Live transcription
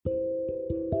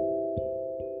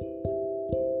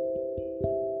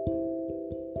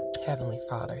Heavenly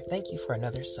Father, thank you for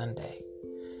another Sunday.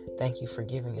 Thank you for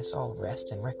giving us all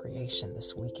rest and recreation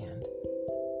this weekend.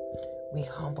 We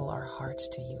humble our hearts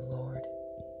to you, Lord.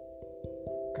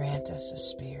 Grant us a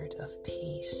spirit of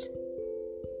peace.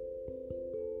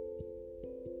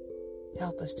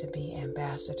 Help us to be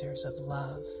ambassadors of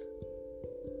love.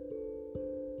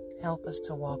 Help us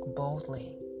to walk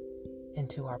boldly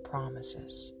into our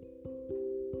promises.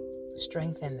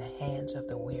 Strengthen the hands of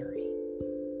the weary.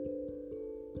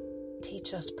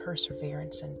 Teach us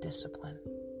perseverance and discipline.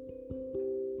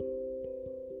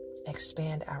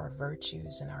 Expand our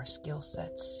virtues and our skill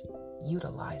sets.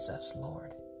 Utilize us,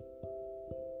 Lord.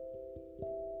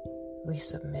 We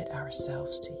submit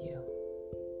ourselves to you.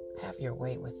 Have your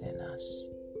way within us.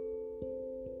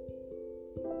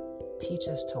 Teach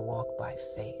us to walk by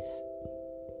faith,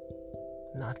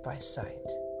 not by sight.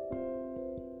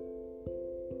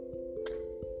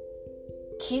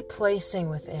 Keep placing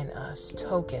within us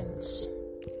tokens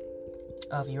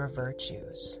of your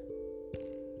virtues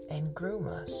and groom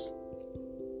us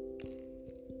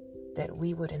that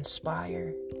we would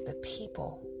inspire the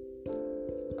people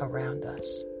around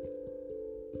us.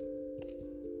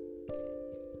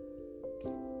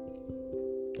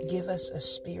 Give us a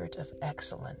spirit of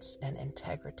excellence and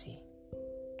integrity.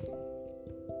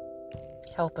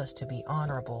 Help us to be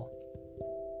honorable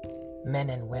men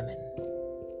and women.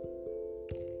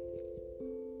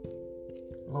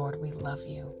 Lord, we love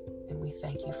you and we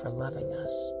thank you for loving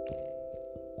us.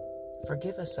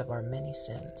 Forgive us of our many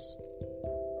sins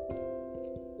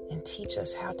and teach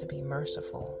us how to be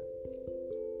merciful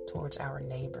towards our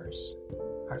neighbors,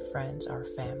 our friends, our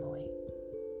family.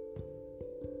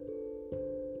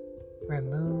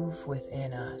 Remove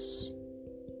within us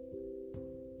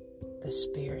the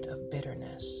spirit of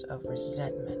bitterness, of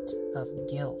resentment, of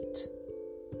guilt,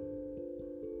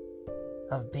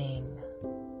 of being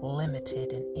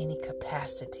limited in any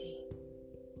capacity.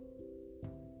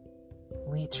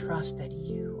 We trust that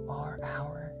you are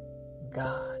our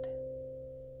God,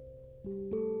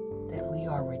 that we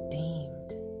are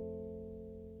redeemed,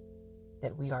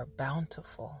 that we are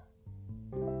bountiful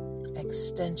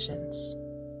extensions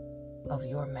of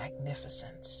your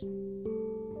magnificence.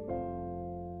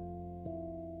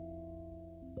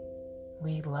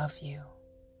 We love you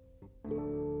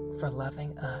for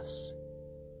loving us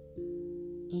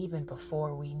even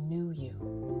before we knew you.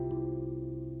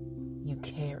 You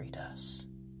carried us.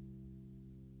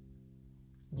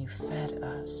 You fed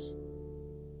us.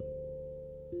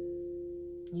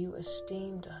 You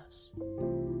esteemed us.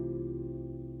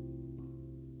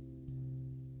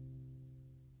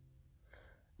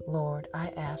 Lord,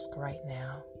 I ask right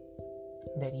now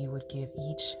that you would give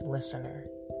each listener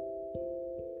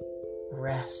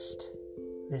rest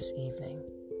this evening,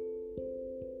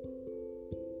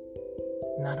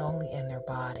 not only in their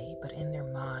body, but in their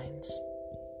minds,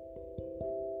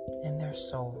 in their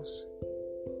souls.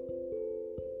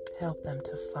 Help them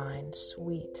to find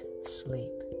sweet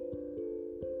sleep.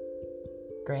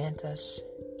 Grant us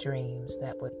dreams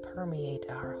that would permeate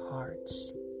our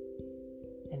hearts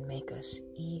and make us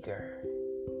eager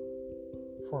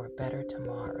for a better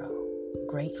tomorrow,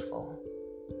 grateful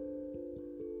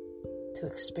to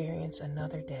experience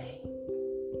another day.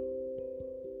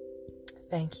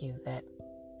 Thank you that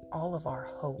all of our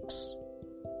hopes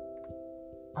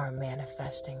are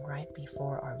manifesting right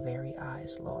before our very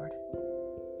eyes, Lord.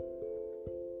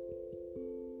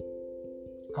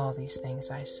 All these things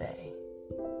I say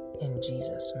in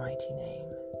Jesus' mighty name.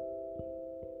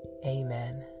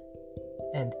 Amen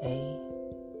and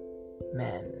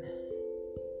amen.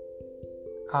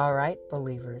 All right,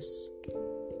 believers,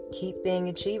 keep being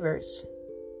achievers.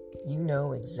 You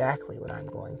know exactly what I'm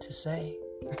going to say.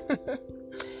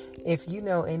 If you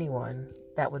know anyone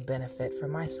that would benefit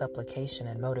from my supplication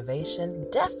and motivation,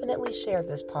 definitely share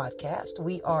this podcast.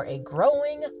 We are a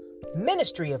growing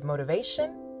ministry of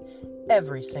motivation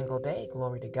every single day.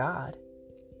 Glory to God.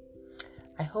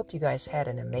 I hope you guys had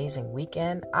an amazing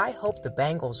weekend. I hope the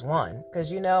Bengals won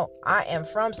because, I am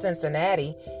from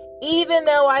Cincinnati. Even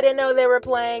though I didn't know they were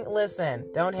playing, listen,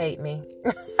 don't hate me.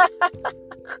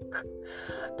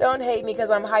 Don't hate me because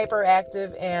I'm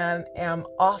hyperactive and am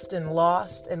often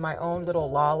lost in my own little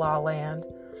la-la land.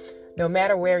 No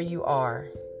matter where you are,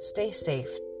 stay safe,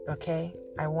 okay?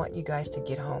 I want you guys to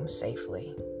get home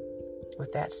safely.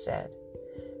 With that said,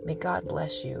 may God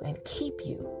bless you and keep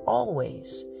you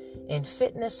always in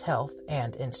fitness, health,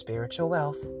 and in spiritual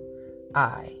wealth.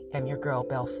 I am your girl,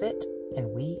 Belle Fit,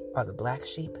 and we are the Black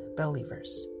Sheep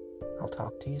Believers. I'll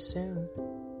talk to you soon.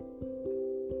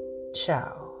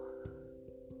 Ciao.